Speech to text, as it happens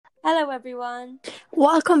Hello, everyone.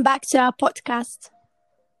 Welcome back to our podcast.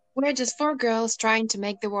 We're just four girls trying to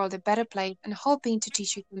make the world a better place and hoping to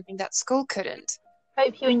teach you something that school couldn't.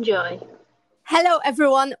 Hope you enjoy. Hello,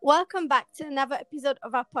 everyone. Welcome back to another episode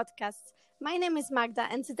of our podcast. My name is Magda,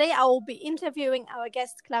 and today I will be interviewing our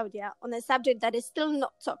guest Claudia on a subject that is still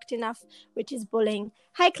not talked enough, which is bullying.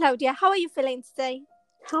 Hi, Claudia. How are you feeling today?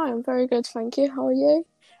 Hi, I'm very good, thank you. How are you?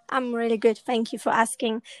 I'm really good. Thank you for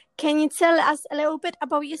asking. Can you tell us a little bit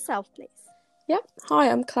about yourself, please? Yep. Hi,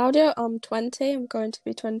 I'm Claudia. I'm 20. I'm going to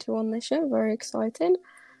be 21 this year. Very exciting.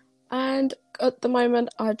 And at the moment,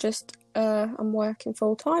 I'm working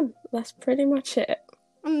full time. That's pretty much it.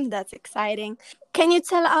 That's exciting. Can you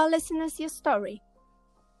tell our listeners your story?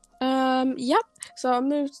 Yep. So I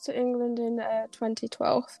moved to England in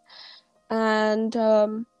 2012, and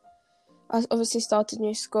I obviously started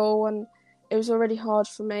new school, and it was already hard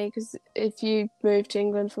for me because if you move to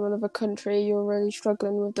England from another country, you're really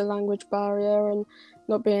struggling with the language barrier and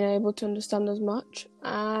not being able to understand as much.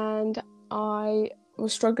 And I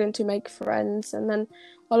was struggling to make friends, and then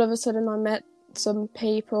all of a sudden I met some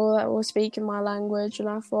people that were speaking my language, and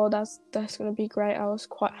I thought that's going to be great. I was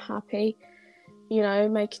quite happy,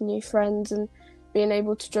 making new friends and being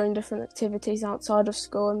able to join different activities outside of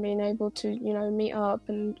school and being able to, meet up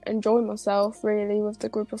and enjoy myself really with the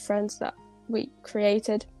group of friends that we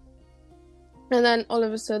created. And then all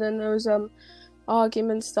of a sudden there was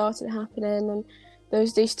arguments started happening, and there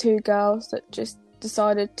was these two girls that just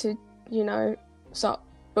decided to, start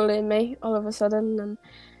bullying me all of a sudden,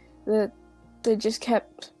 and they just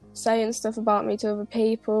kept saying stuff about me to other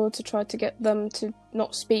people to try to get them to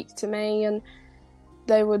not speak to me, and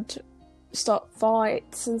they would start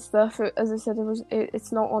fights and stuff. As I said,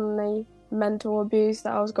 it's not only mental abuse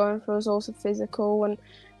that I was going through, it was also physical. And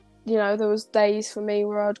there was days for me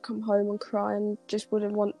where I'd come home and cry and just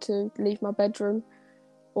wouldn't want to leave my bedroom,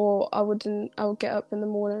 or I would get up in the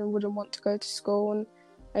morning and wouldn't want to go to school. And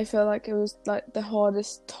I feel like it was like the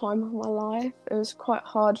hardest time of my life. It was quite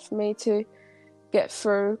hard for me to get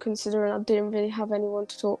through, considering I didn't really have anyone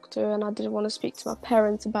to talk to, and I didn't want to speak to my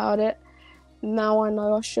parents about it. Now I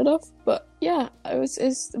know I should have, but yeah,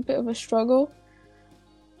 it's a bit of a struggle.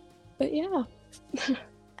 But yeah.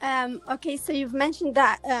 Okay, so you've mentioned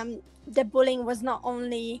that the bullying was not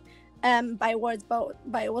only by words, but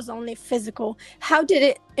it was only physical. How did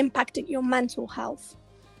it impact your mental health?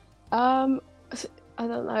 I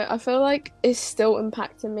don't know. I feel like it's still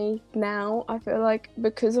impacting me now. I feel like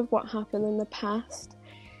because of what happened in the past,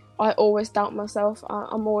 I always doubt myself.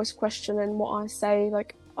 I'm always questioning what I say.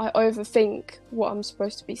 Like, I overthink what I'm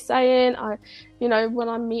supposed to be saying. When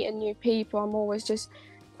I'm meeting new people, I'm always just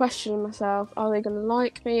questioning myself. Are they going to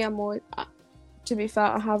like me? To be fair,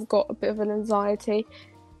 I have got a bit of an anxiety,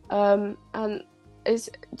 and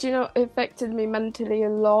it affected me mentally a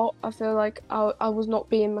lot. I feel like I was not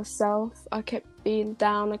being myself. I kept being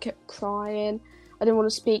down. I kept crying. I didn't want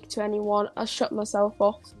to speak to anyone. I shut myself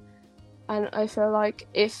off, and I feel like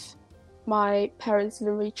if my parents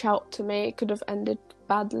didn't reach out to me, it could have ended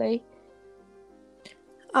badly.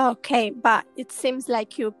 Okay, but it seems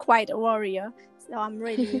like you're quite a warrior, so I'm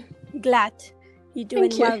really glad you're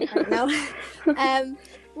doing well right now.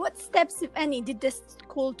 What steps, if any, did the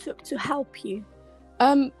school took to help you?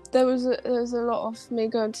 There was a lot of me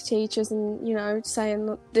going to teachers and saying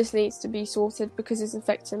that this needs to be sorted because it's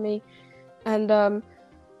affecting me, and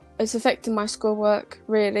it's affecting my schoolwork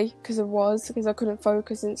really because I couldn't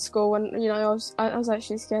focus in school, and I was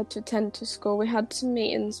actually scared to attend to school. We had some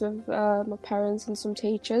meetings with my parents and some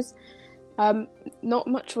teachers. Not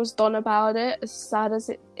much was done about it. As sad as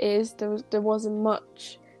it is, there wasn't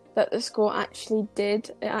much that the school actually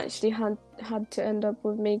did. It actually had to end up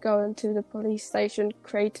with me going to the police station,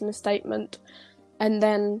 creating a statement, and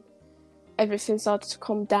then everything started to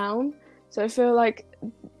calm down. So I feel like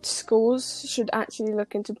schools should actually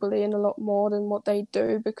look into bullying a lot more than what they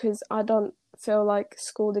do, because I don't feel like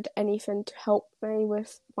school did anything to help me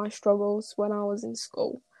with my struggles when I was in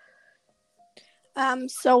school.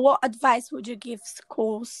 So what advice would you give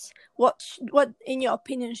schools? What in your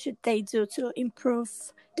opinion should they do to improve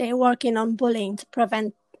their working on bullying to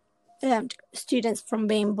prevent students from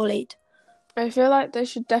being bullied? I feel like they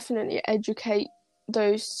should definitely educate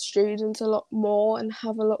those students a lot more and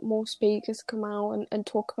have a lot more speakers come out and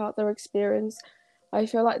talk about their experience. I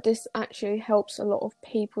feel like this actually helps a lot of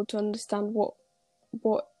people to understand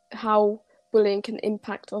how bullying can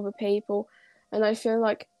impact other people. And I feel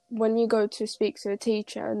like when you go to speak to a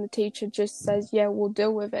teacher and the teacher just says, yeah, we'll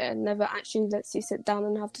deal with it, and never actually lets you sit down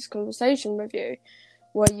and have this conversation with you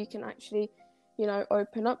where you can actually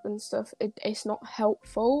open up and stuff, it's not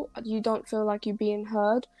helpful. You don't feel like you're being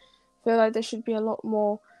heard. I feel like there should be a lot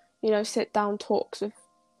more sit down talks with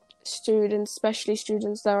students, especially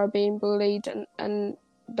students that are being bullied and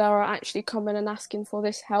that are actually coming and asking for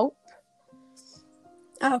this help.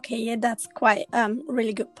 Okay, yeah, that's quite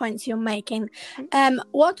really good points you're making.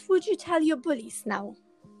 What would you tell your bullies now?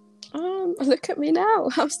 Look at me now.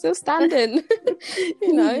 I'm still standing.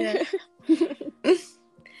 Yeah.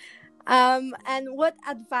 And what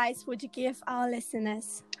advice would you give our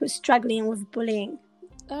listeners who are struggling with bullying?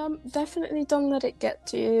 Definitely don't let it get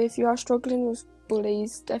to you. If you are struggling with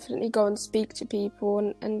bullies, definitely go and speak to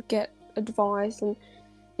people and get advice and,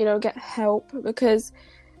 get help, because,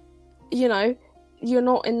 you're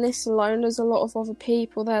not in this alone. There's a lot of other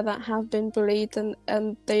people there that have been bullied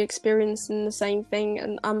and they experiencing the same thing,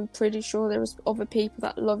 and I'm pretty sure there's other people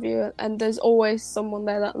that love you, and there's always someone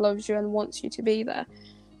there that loves you and wants you to be there.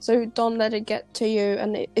 So don't let it get to you,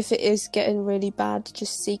 and if it is getting really bad,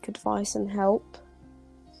 just seek advice and help.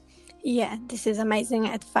 Yeah, this is amazing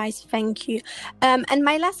advice. Thank you. And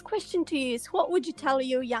my last question to you is, what would you tell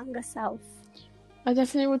your younger self? I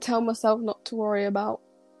definitely would tell myself not to worry about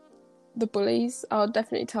the bullies. I would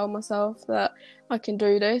definitely tell myself that I can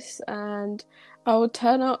do this, and I would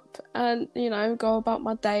turn up and, go about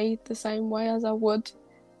my day the same way as I would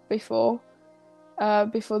before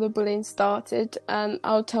the bullying started. And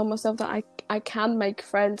I would tell myself that I can make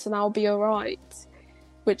friends and I'll be alright,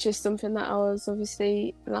 which is something that I was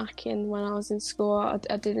obviously lacking when I was in school.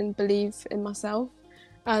 I didn't believe in myself,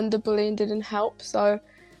 and the bullying didn't help. So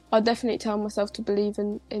I'll definitely tell myself to believe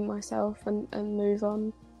in myself and move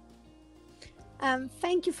on.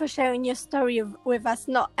 Thank you for sharing your story with us.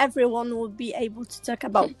 Not everyone will be able to talk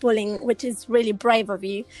about bullying, which is really brave of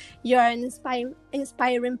you. You're an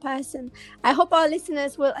inspiring person. I hope our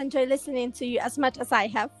listeners will enjoy listening to you as much as I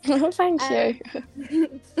have. Thank you.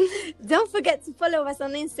 Don't forget to follow us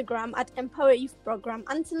on Instagram at Empower Youth Program.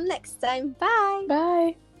 Until next time, bye.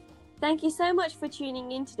 Bye. Thank you so much for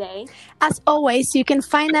tuning in today. As always, you can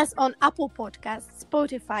find us on Apple Podcasts,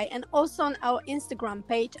 Spotify, and also on our Instagram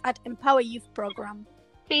page at Empower Youth Program.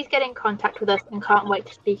 Please get in contact with us and can't wait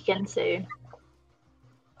to speak again soon.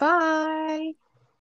 Bye.